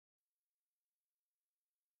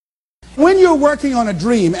When you're working on a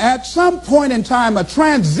dream, at some point in time, a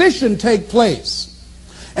transition takes place.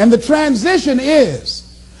 And the transition is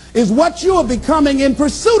what you are becoming in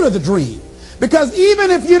pursuit of the dream. Because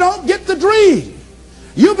even if you don't get the dream,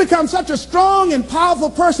 you become such a strong and powerful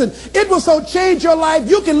person, it will so change your life,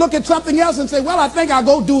 you can look at something else and say, well, I think I'll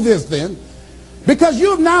go do this then. Because you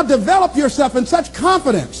have now developed yourself in such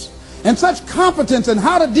confidence and such competence in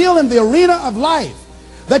how to deal in the arena of life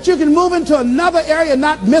that you can move into another area and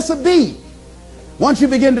not miss a beat. Once you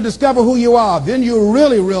begin to discover who you are, then you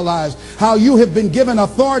really realize how you have been given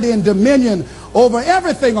authority and dominion over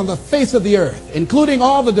everything on the face of the earth, including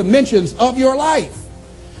all the dimensions of your life.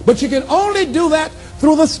 But you can only do that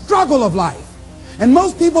through the struggle of life. And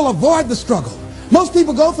most people avoid the struggle. Most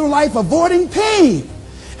people go through life avoiding pain.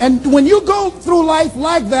 And when you go through life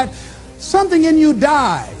like that, something in you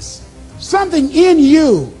dies. Something in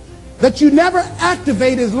you that you never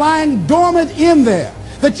activate is lying dormant in there,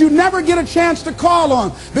 that you never get a chance to call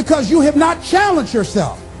on because you have not challenged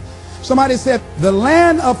yourself. Somebody said the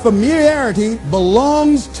land of familiarity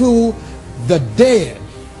belongs to the dead.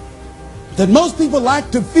 That most people like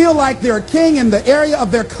to feel like they're a king in the area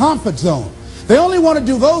of their comfort zone. They only want to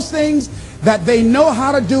do those things that they know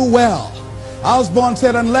how to do well. Osborne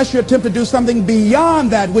said, unless you attempt to do something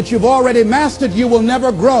beyond that which you've already mastered, you will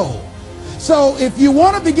never grow. So if you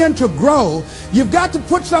want to begin to grow, you've got to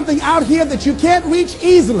put something out here that you can't reach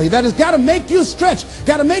easily, that has got to make you stretch,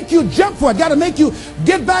 got to make you jump for it, got to make you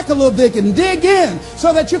get back a little bit and dig in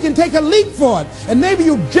so that you can take a leap for it. And maybe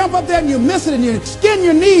you jump up there and you miss it and you skin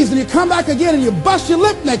your knees and you come back again and you bust your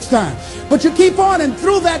lip next time. But you keep on, and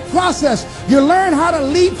through that process, you learn how to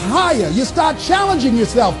leap higher. You start challenging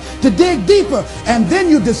yourself to dig deeper, and then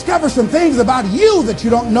you discover some things about you that you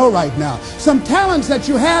don't know right now. Some talents that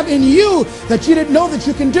you have in you that you didn't know that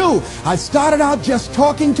you can do. I started out just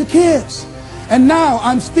talking to kids, and now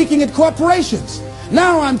I'm speaking at corporations.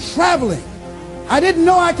 Now I'm traveling. I didn't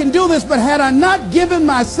know I can do this, but had I not given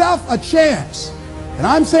myself a chance, and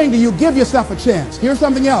I'm saying to you, give yourself a chance. Here's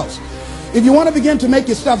something else. If you want to begin to make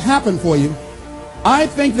your stuff happen for you, I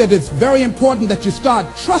think that it's very important that you start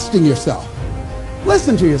trusting yourself.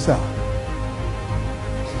 Listen to yourself.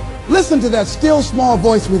 Listen to that still small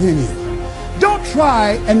voice within you. Don't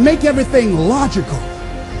try and make everything logical.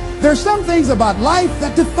 There are some things about life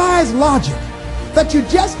that defies logic, that you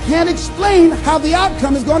just can't explain how the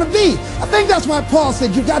outcome is going to be. I think that's why Paul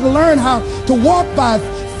said you've got to learn how to walk by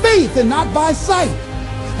faith and not by sight.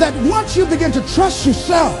 That once you begin to trust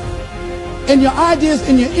yourself and your ideas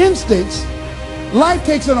and your instincts, life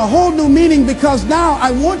takes on a whole new meaning, because now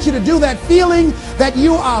I want you to do that feeling that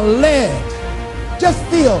you are led. Just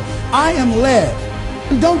feel, I am led.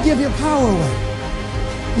 And don't give your power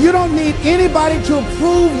away. You don't need anybody to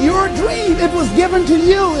approve your dream. It was given to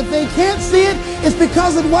you. If they can't see it, it's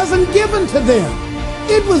because it wasn't given to them.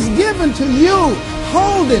 It was given to you.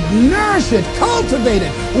 Hold it, nourish it, cultivate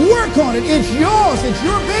it, work on it. It's yours. It's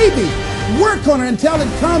your baby. Work on it until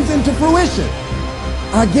it comes into fruition.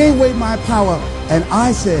 I gave away my power, and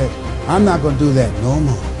I said, I'm not going to do that no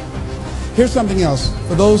more. Here's something else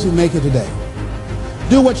for those who make it today.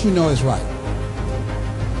 Do what you know is right.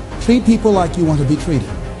 Treat people like you want to be treated.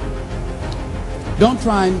 Don't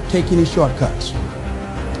try and take any shortcuts.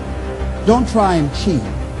 Don't try and cheat.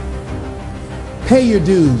 Pay your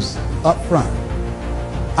dues up front.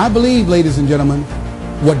 I believe, ladies and gentlemen,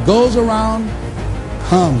 what goes around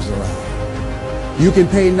comes around. You can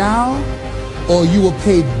pay now, or you will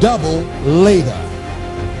pay double later.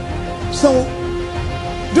 So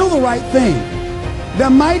do the right thing.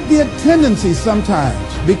 There might be a tendency sometimes,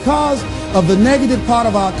 because of the negative part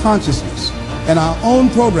of our consciousness and our own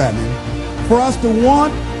programming, for us to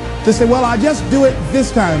want to say, well, I'll just do it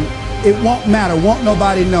this time. It won't matter. Won't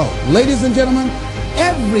nobody know. Ladies and gentlemen,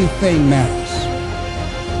 everything matters.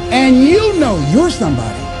 And you know you're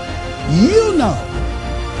somebody. You know.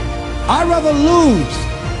 I'd rather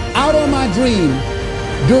lose out on my dream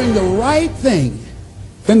doing the right thing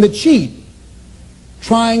than to cheat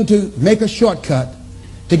trying to make a shortcut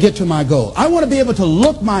to get to my goal. I want to be able to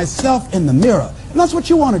look myself in the mirror. And that's what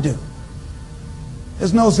you want to do.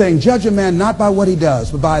 There's no saying, judge a man not by what he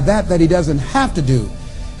does, but by that he doesn't have to do.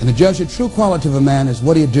 And to judge the true quality of a man is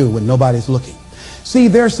what he'll do when nobody's looking. See,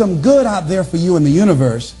 there's some good out there for you in the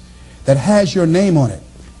universe that has your name on it.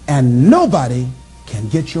 And nobody can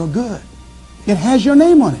get your good. It has your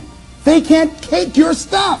name on it. They can't take your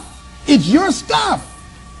stuff. It's your stuff.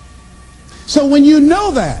 So when you know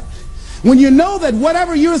that, when you know that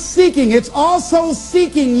whatever you're seeking, it's also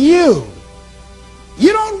seeking you,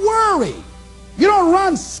 you don't worry. You don't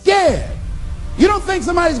run scared. You don't think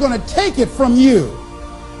somebody's going to take it from you.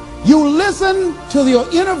 You listen to your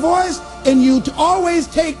inner voice and you always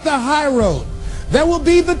take the high road. There will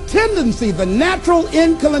be the tendency, the natural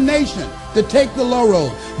inclination to take the low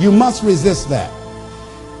road. You must resist that.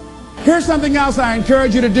 Here's something else I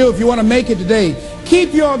encourage you to do if you want to make it today.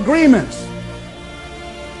 Keep your agreements.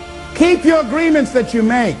 Keep your agreements that you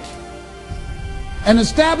make. And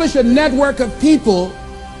establish a network of people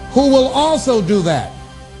who will also do that.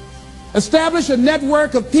 Establish a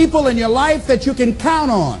network of people in your life that you can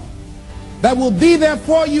count on, that will be there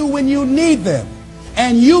for you when you need them,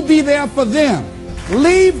 and you be there for them.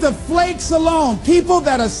 Leave the flakes alone, people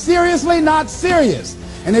that are seriously not serious.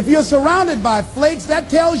 And if you're surrounded by flakes, that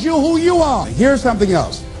tells you who you are. Here's something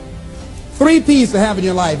else. 3 P's to have in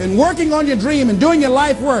your life. In working on your dream and doing your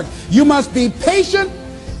life work, you must be patient,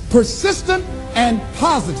 persistent, and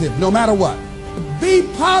positive no matter what. Be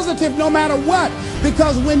positive no matter what,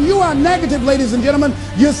 because when you are negative, ladies and gentlemen,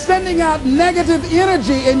 you're sending out negative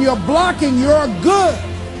energy and you're blocking your good.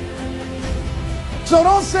 So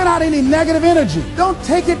don't send out any negative energy. Don't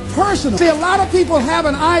take it personal. See, a lot of people have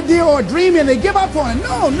an idea or a dream and they give up on it.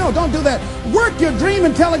 No, don't do that. Work your dream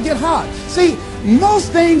until it gets hot. See,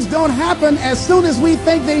 most things don't happen as soon as we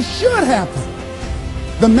think they should happen.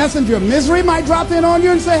 The messenger of misery might drop in on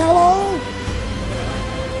you and say hello.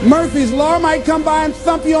 Murphy's Law might come by and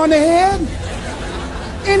thump you on the head.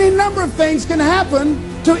 Any number of things can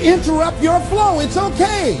happen to interrupt your flow. It's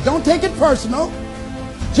okay. Don't take it personal.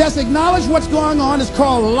 Just acknowledge what's going on. It's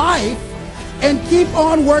called life. And keep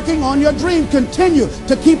on working on your dream. Continue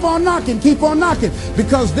to keep on knocking,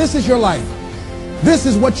 because this is your life. This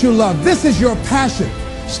is what you love. This is your passion.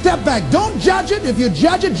 Step back. Don't judge it. If you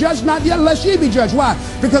judge it, judge not yet, lest ye be judged. Why?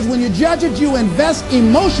 Because when you judge it, you invest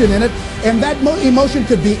emotion in it, and that emotion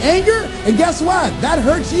could be anger, and guess what? That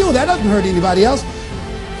hurts you. That doesn't hurt anybody else.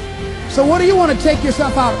 So what do you want to take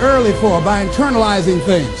yourself out early for by internalizing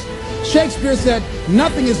things? Shakespeare said,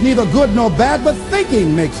 nothing is neither good nor bad, but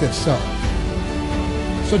thinking makes it so.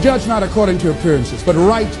 So judge not according to appearances, but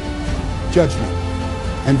right judgment,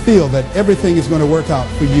 and feel that everything is going to work out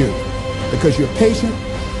for you, because you're patient,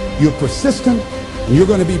 you're persistent, and you're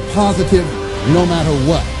going to be positive no matter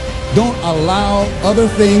what. Don't allow other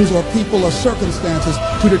things or people or circumstances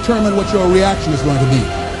to determine what your reaction is going to be.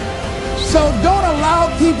 So don't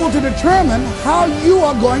allow people to determine how you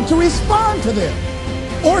are going to respond to them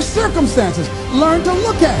or circumstances. Learn to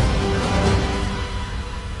look at it.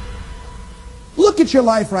 Look at your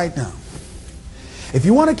life right now. If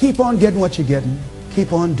you want to keep on getting what you're getting,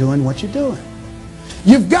 keep on doing what you're doing.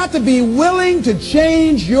 You've got to be willing to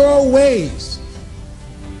change your ways.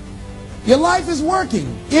 Your life is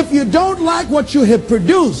working. If you don't like what you have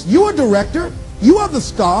produced, you're a director, you are the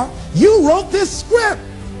star, you wrote this script.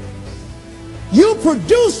 You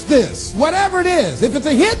produced this, whatever it is. If it's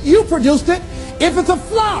a hit, you produced it. If it's a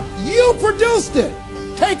flop, you produced it.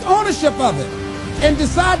 Take ownership of it and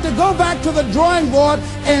decide to go back to the drawing board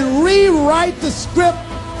and rewrite the script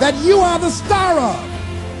that you are the star of.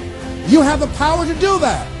 You have the power to do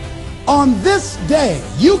that. On this day,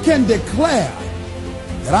 you can declare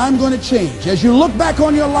that I'm going to change. As you look back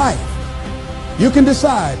on your life, you can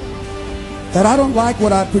decide that I don't like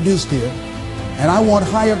what I produced here, and I want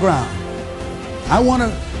higher ground. I want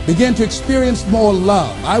to begin to experience more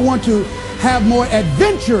love. I want to have more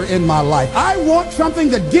adventure in my life. I want something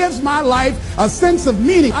that gives my life a sense of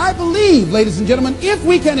meaning. I believe, ladies and gentlemen, if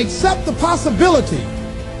we can accept the possibility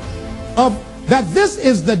of that this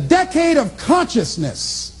is the decade of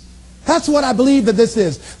consciousness. That's what I believe that this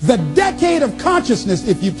is. The decade of consciousness,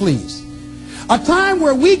 if you please. A time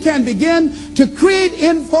where we can begin to create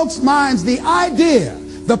in folks' minds the idea,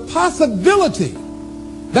 the possibility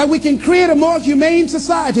that we can create a more humane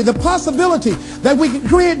society, the possibility that we can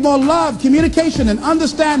create more love, communication, and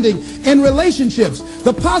understanding in relationships,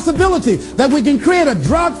 the possibility that we can create a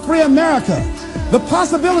drug-free America, the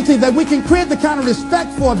possibility that we can create the kind of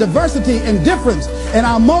respect for diversity and difference in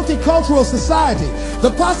our multicultural society,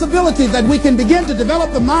 the possibility that we can begin to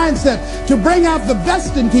develop the mindset to bring out the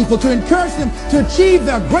best in people, to encourage them to achieve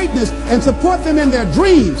their greatness and support them in their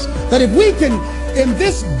dreams, that if we can, in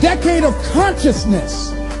this decade of consciousness,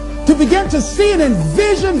 to begin to see and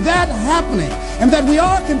envision that happening, and that we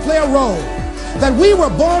all can play a role, that we were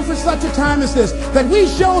born for such a time as this, that we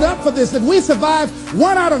showed up for this, that we survived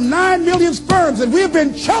 1 out of 9 million sperms, and we've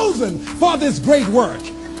been chosen for this great work.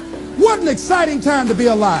 What an exciting time to be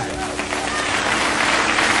alive.